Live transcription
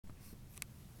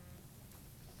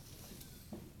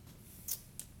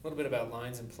A little bit about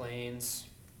lines and planes.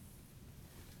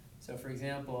 So for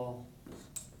example,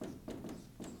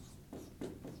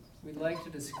 we'd like to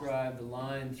describe the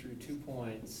line through 2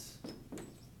 points,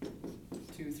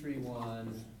 2, 3,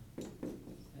 1,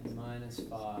 and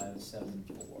 -5, 7,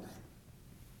 4.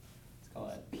 Let's call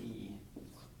that P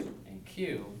and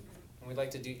Q. And we'd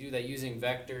like to do that using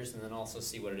vectors and then also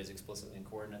see what it is explicitly in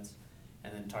coordinates,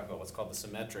 and then talk about what's called the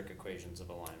symmetric equations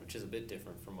of a line, which is a bit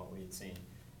different from what we had seen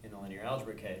in the linear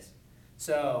algebra case.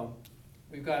 So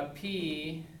we've got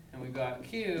P and we've got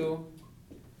Q.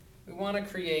 We want to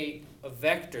create a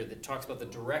vector that talks about the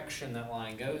direction that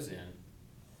line goes in.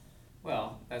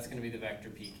 Well, that's going to be the vector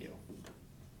PQ.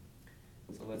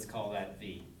 So let's call that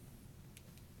V.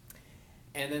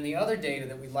 And then the other data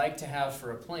that we'd like to have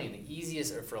for a plane, the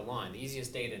easiest, or for a line, the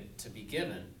easiest data to be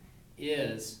given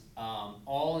is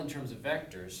all in terms of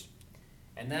vectors.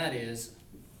 And that is,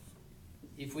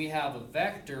 if we have a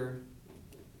vector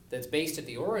that's based at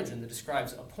the origin that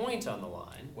describes a point on the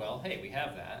line, well, hey, we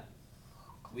have that.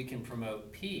 We can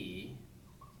promote P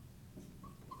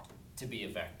to be a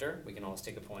vector. We can always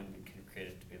take a point and create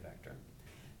it to be a vector.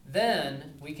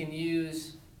 Then we can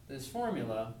use this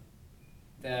formula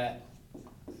that,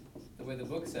 the way the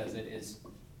book says it, is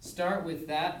start with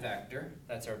that vector,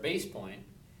 that's our base point,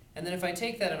 and then if I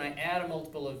take that and I add a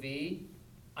multiple of V,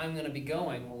 I'm going to be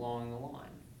going along the line.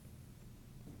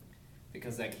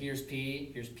 Because like here's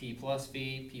P plus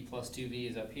V, P plus 2V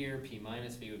is up here, P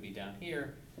minus V would be down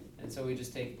here, and so we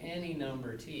just take any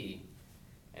number T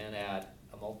and add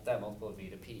that multiple of V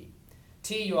to P.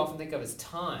 T you often think of as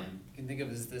time. You can think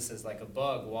of this as like a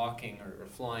bug walking or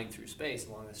flying through space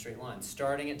along a straight line.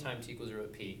 Starting at time t equals 0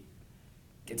 at P,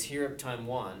 gets here at time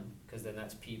 1, because then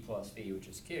that's P plus V, which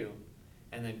is Q,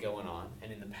 and then going on.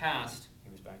 And in the past,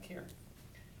 it was back here.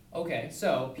 Okay,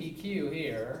 so PQ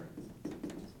here,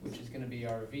 which is going to be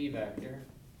our V vector,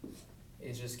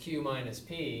 is just Q minus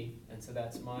P, and so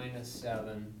that's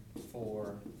 -7,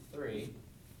 4, 3.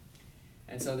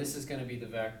 And so this is going to be the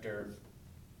vector,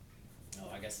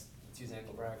 I guess let's use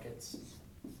angle brackets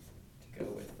to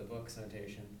go with the book's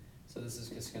notation. So this is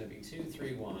just going to be 2,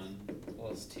 3, 1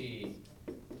 plus T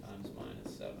times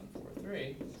 -7, 4,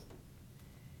 3.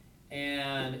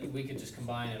 And we could just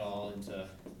combine it all into,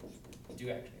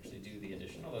 actually do the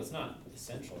addition, although it's not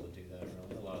essential to do that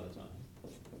really a lot of the time.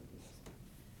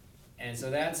 And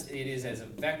so it is as a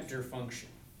vector function,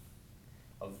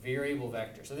 a variable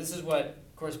vector. So this is what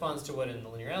corresponds to what in the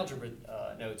linear algebra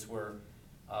notes were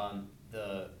a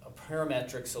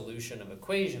parametric solution of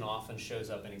equation often shows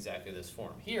up in exactly this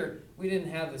form. Here, we didn't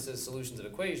have this as solutions of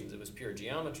equations, it was pure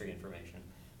geometry information,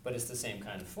 but it's the same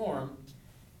kind of form.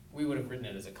 We would have written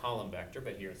it as a column vector,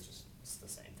 but here it's the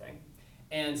same thing.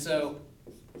 And so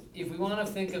if we want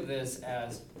to think of this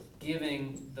as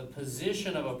giving the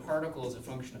position of a particle as a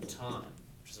function of time,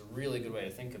 which is a really good way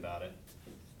to think about it,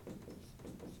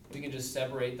 we can just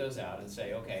separate those out and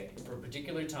say, okay, for a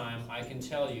particular time, I can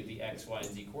tell you the x, y, and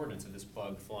z coordinates of this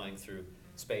bug flying through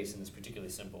space in this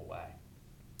particularly simple way.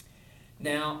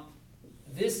 Now,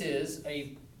 this is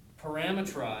a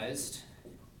parameterized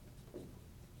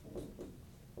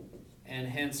and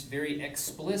hence very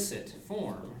explicit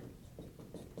form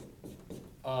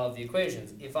of the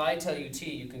equations. If I tell you t,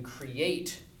 you can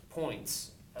create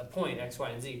points, a point x, y,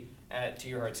 and z to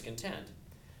your heart's content.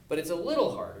 But it's a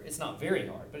little harder, it's not very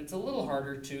hard, but it's a little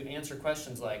harder to answer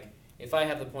questions like, if I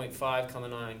have the point 5,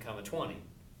 9, 20,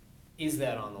 is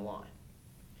that on the line?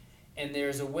 And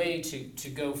there's a way to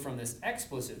go from this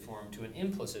explicit form to an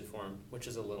implicit form, which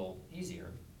is a little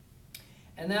easier.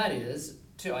 And that is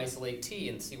to isolate t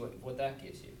and see what that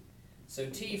gives you. So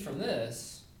t from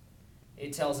this,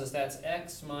 it tells us that's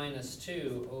x minus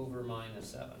 2 over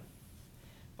 -7.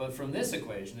 But from this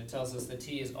equation, it tells us that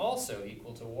t is also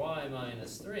equal to y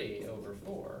minus 3 over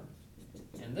 4.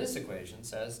 And this equation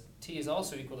says t is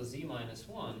also equal to z minus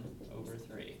 1 over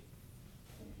 3.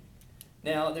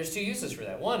 Now, there's two uses for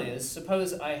that. One is,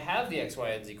 suppose I have the x,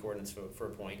 y, and z coordinates for a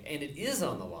point, and it is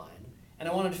on the line, and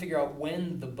I wanted to figure out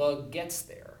when the bug gets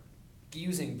there,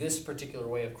 using this particular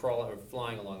way of crawling or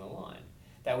flying along the line.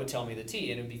 That would tell me the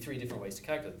t, and it would be 3 different ways to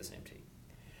calculate the same t.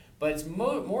 But it's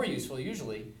more useful,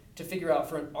 usually, to figure out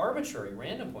for an arbitrary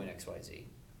random point x, y, z,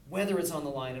 whether it's on the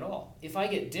line at all. If I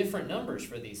get different numbers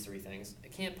for these 3 things,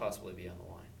 it can't possibly be on the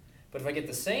line. But if I get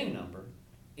the same number,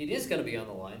 it is going to be on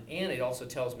the line, and it also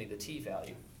tells me the t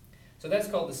value. So that's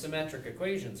called the symmetric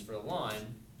equations for the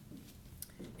line.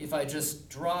 If I just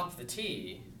drop the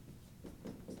t,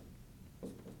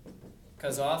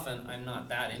 because often I'm not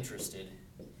that interested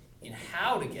in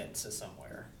how to get to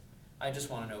somewhere, I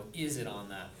just want to know, is it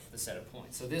on the set of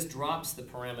points? So this drops the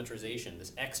parameterization,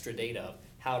 this extra data of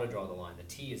how to draw the line. The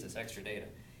t is this extra data.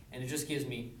 And it just gives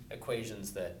me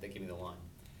equations that give me the line.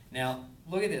 Now,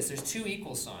 look at this. There's two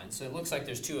equal signs, so it looks like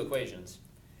there's two equations.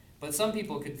 But some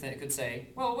people could say,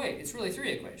 well, wait, it's really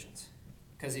three equations.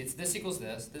 Because it's this equals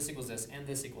this, and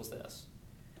this equals this.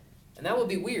 And that would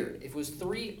be weird. If it was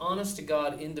three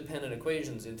honest-to-God independent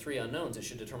equations in three unknowns, it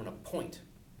should determine a point.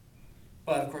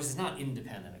 But, of course, it's not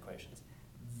independent equations.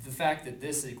 The fact that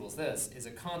this equals this is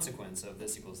a consequence of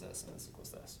this equals this and this equals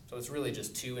this. So it's really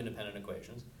just two independent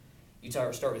equations. You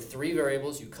start with three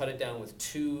variables, you cut it down with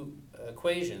two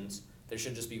equations, there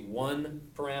should just be one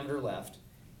parameter left,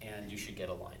 and you should get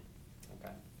a line.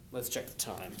 Okay, let's check the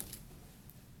time.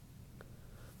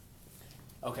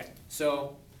 Okay,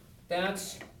 so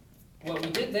that's what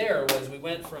we did there was we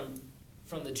went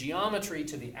from the geometry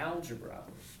to the algebra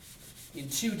in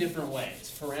two different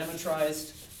ways.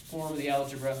 Parameterized form of the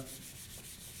algebra,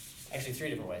 actually three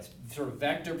different ways. Sort of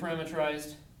vector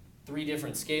parameterized, three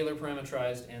different scalar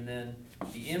parameterized, and then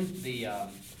the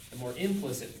more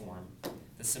implicit form,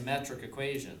 the symmetric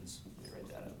equations. Let me write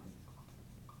that up.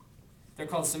 They're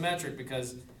called symmetric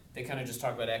because they kind of just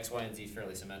talk about x, y, and z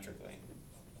fairly symmetrically.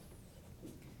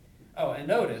 Oh, and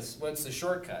notice, what's the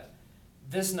shortcut?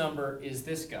 This number is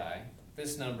this guy,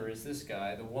 this number is this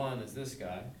guy, the 1 is this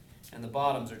guy, and the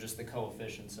bottoms are just the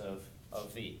coefficients of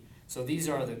v. So these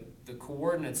are the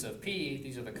coordinates of p,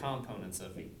 these are the components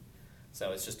of v.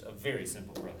 So it's just a very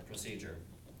simple procedure.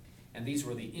 And these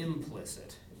were the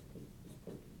implicit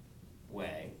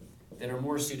way that are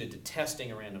more suited to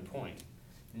testing a random point,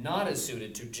 not as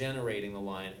suited to generating a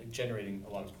lot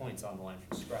of points on the line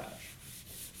from scratch.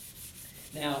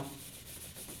 Now,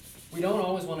 we don't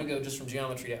always want to go just from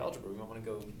geometry to algebra. We want to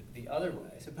go the other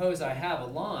way. Suppose I have a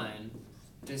line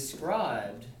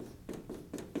described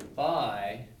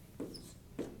by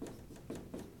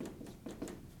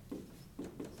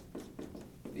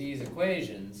these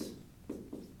equations,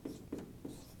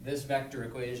 this vector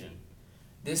equation.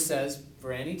 This says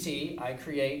for any t, I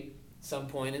create some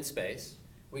point in space.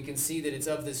 We can see that it's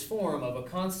of this form of a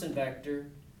constant vector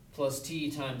plus t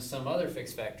times some other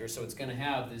fixed vector, so it's going to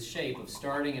have this shape of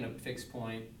starting at a fixed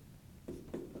point,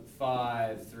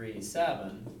 5, 3,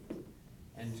 7,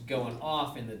 and going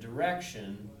off in the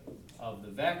direction of the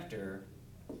vector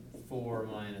 4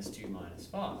 minus 2 minus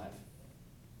 5.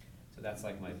 So that's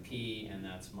like my p, and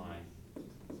that's my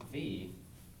v.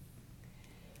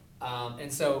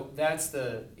 And so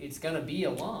it's going to be a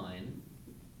line,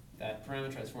 that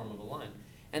parameterized form of a line.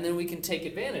 And then we can take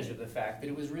advantage of the fact that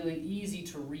it was really easy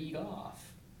to read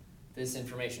off this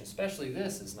information, especially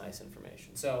this is nice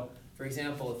information. So, for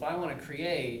example, if I want to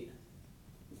create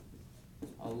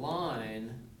a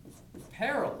line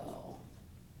parallel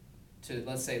to,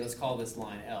 let's call this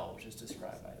line L, which is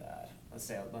described by that. Let's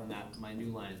say my new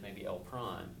line is maybe L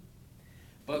prime.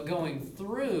 But going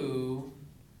through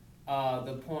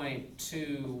the point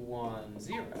 2, 1,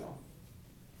 0,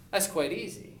 that's quite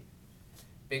easy,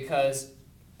 because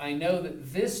I know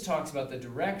that this talks about the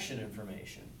direction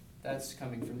information. That's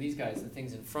coming from these guys, the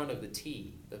things in front of the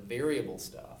t, the variable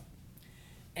stuff.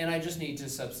 And I just need to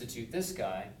substitute this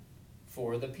guy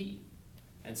for the p.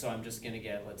 And so I'm just going to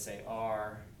get, let's say,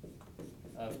 r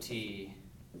of t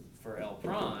for L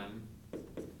prime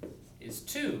is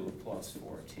 2 plus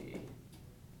 4t,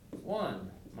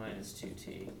 1 minus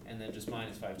 2t, and then just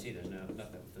minus 5t. There's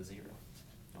nothing with the 0.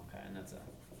 Okay, and that's an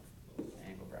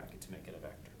angle bracket to make it a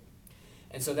vector.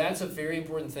 And so that's a very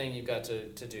important thing you've got to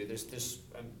do.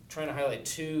 I'm trying to highlight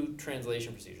two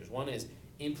translation procedures. One is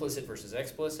implicit versus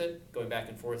explicit, going back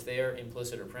and forth there,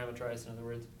 implicit or parameterized, in other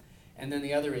words. And then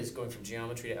the other is going from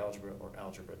geometry to algebra or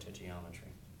algebra to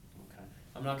geometry. Okay.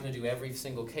 I'm not going to do every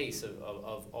single case of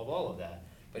all of that.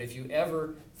 But if you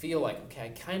ever feel like, okay, I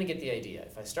kind of get the idea.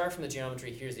 If I start from the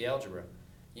geometry, here's the algebra,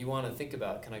 you want to think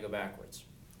about, can I go backwards?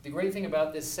 The great thing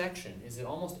about this section is that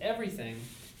almost everything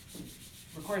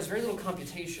requires very little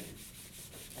computation.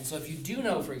 And so if you do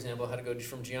know, for example, how to go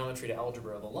from geometry to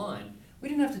algebra of a line, we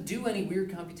didn't have to do any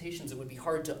weird computations that would be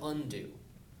hard to undo.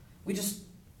 We just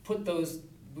put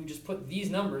these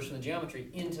numbers from the geometry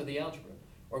into the algebra.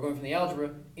 Or going from the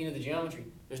algebra into the geometry,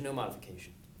 there's no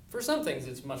modification. For some things,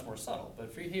 it's much more subtle,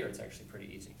 but for here, it's actually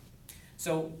pretty easy.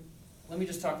 So let me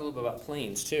just talk a little bit about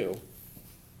planes, too.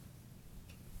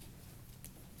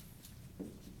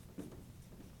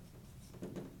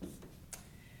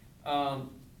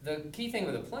 The key thing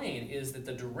with a plane is that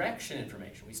the direction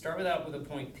information, we start with a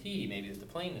point P, maybe that the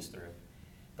plane is through,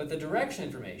 but the direction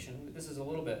information, this is a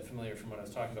little bit familiar from what I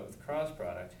was talking about with the cross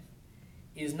product,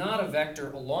 is not a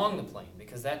vector along the plane,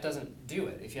 because that doesn't do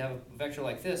it. If you have a vector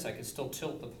like this, I could still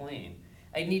tilt the plane.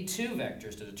 I need two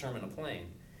vectors to determine a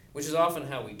plane, which is often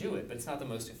how we do it, but it's not the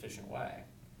most efficient way.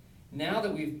 Now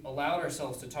that we've allowed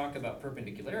ourselves to talk about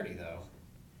perpendicularity, though,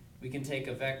 we can take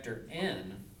a vector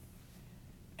n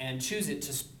and choose it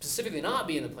to specifically not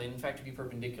be in the plane, in fact, to be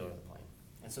perpendicular to the plane.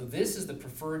 And so this is the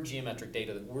preferred geometric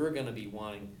data that we're going to be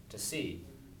wanting to see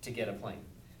to get a plane.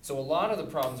 So a lot of the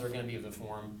problems are going to be of the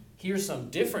form, here's some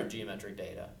different geometric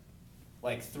data,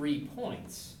 like 3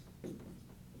 points.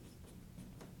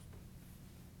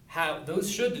 Those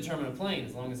should determine a plane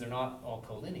as long as they're not all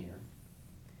collinear.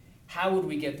 How would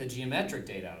we get the geometric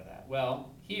data out of that?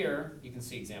 Well, here, you can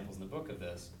see examples in the book of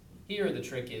this. Here, the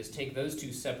trick is take those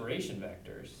two separation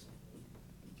vectors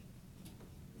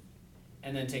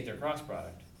and then take their cross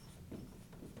product.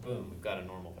 Boom, we've got a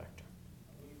normal vector.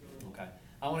 Okay.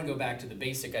 I want to go back to the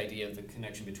basic idea of the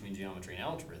connection between geometry and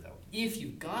algebra, though. If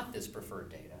you've got this preferred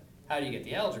data, how do you get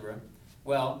the algebra?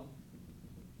 Well,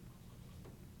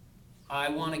 I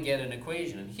want to get an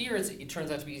equation. And here it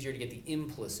turns out to be easier to get the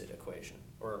implicit equation.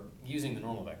 Or using the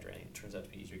normal vector, it turns out to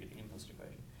be easier to get the implicit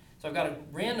equation. So I've got a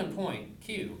random point,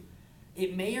 Q.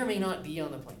 It may or may not be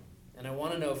on the plane, and I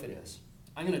want to know if it is.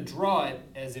 I'm going to draw it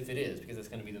as if it is, because it's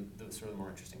going to be the sort of more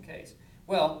interesting case.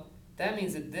 Well, that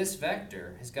means that this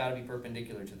vector has got to be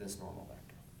perpendicular to this normal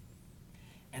vector.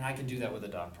 And I can do that with a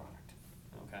dot product.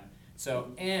 Okay?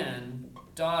 So n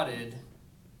dotted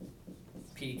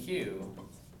PQ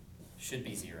should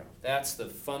be 0. That's the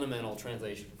fundamental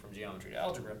translation from geometry to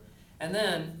algebra. And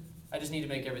then I just need to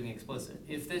make everything explicit.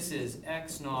 If this is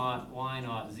x naught, y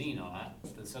naught, z naught,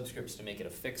 the subscripts to make it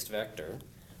a fixed vector.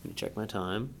 Let me check my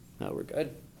time. No, we're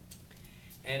good.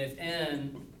 And if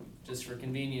n, just for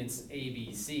convenience, a,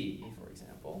 b, c, for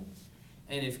example.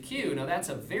 And if q, now that's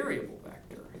a variable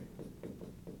vector.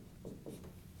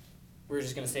 We're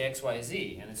just going to say x, y,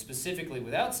 z, and it's specifically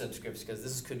without subscripts because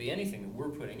this could be anything that we're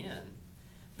putting in.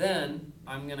 Then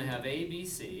I'm going to have a, b,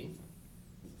 c.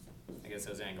 I guess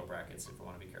those angle brackets if I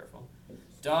want to be careful,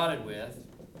 dotted with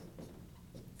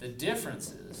the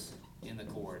differences in the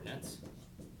coordinates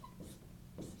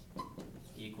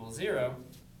equals 0.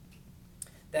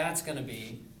 That's going to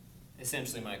be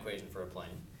essentially my equation for a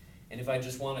plane. And if I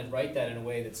just want to write that in a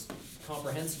way that's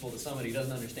comprehensible to somebody who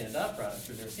doesn't understand dot products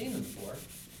or never seen them before,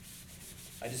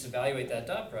 I just evaluate that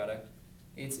dot product.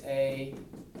 It's a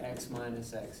x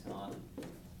minus x naught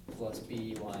plus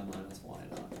b y minus y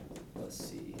naught plus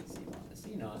c minus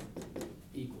c naught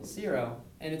equals 0.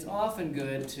 And it's often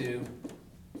good to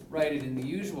write it in the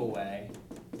usual way.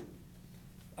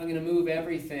 I'm going to move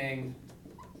everything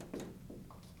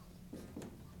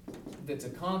that's a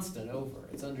constant over.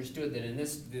 It's understood that in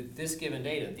this given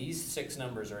data, these 6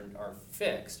 numbers are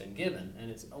fixed and given,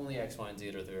 and it's only x, y, and z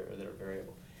that are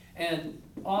variable. And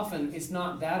often, it's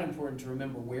not that important to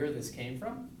remember where this came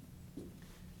from.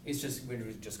 It's just, we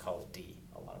would just call it D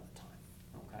a lot of the time.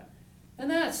 Okay? And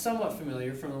that's somewhat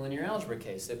familiar from the linear algebra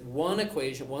case, that one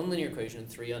linear equation and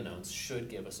 3 unknowns should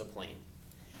give us a plane.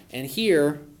 And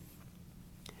here,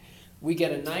 we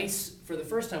get a nice, for the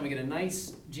first time, we get a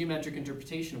nice geometric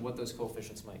interpretation of what those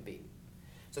coefficients might be.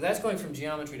 So that's going from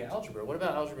geometry to algebra. What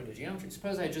about algebra to geometry?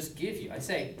 Suppose I just give you, I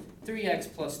say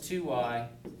 3x plus 2y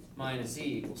minus z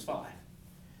equals 5.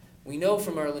 We know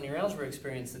from our linear algebra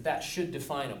experience that that should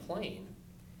define a plane.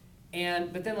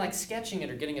 But then like sketching it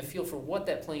or getting a feel for what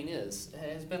that plane is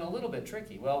has been a little bit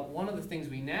tricky. Well, one of the things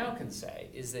we now can say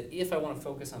is that if I want to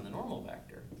focus on the normal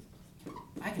vector,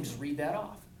 I can just read that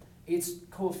off. Its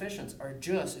coefficients are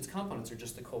just, its components are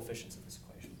just the coefficients of this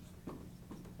equation.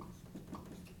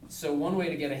 So one way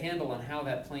to get a handle on how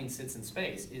that plane sits in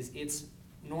space is it's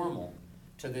normal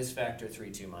to this factor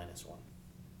 3, 2, minus 1.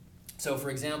 So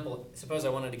for example, suppose I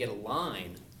wanted to get a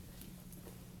line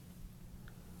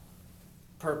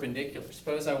perpendicular.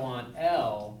 Suppose I want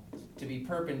L to be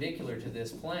perpendicular to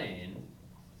this plane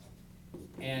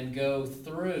and go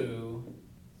through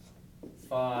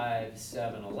 5,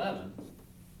 7, 11.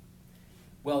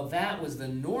 Well, that was the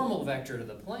normal vector to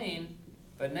the plane,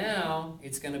 but now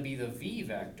it's going to be the v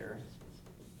vector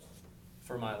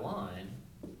for my line.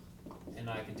 And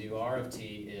I could do r of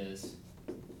t is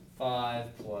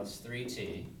 5 plus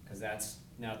 3t, because that's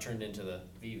now turned into the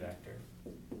v vector,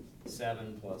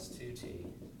 7 plus 2t,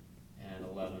 and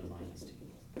 11 minus t.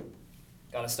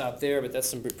 Got to stop there, but that's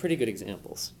some pretty good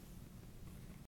examples.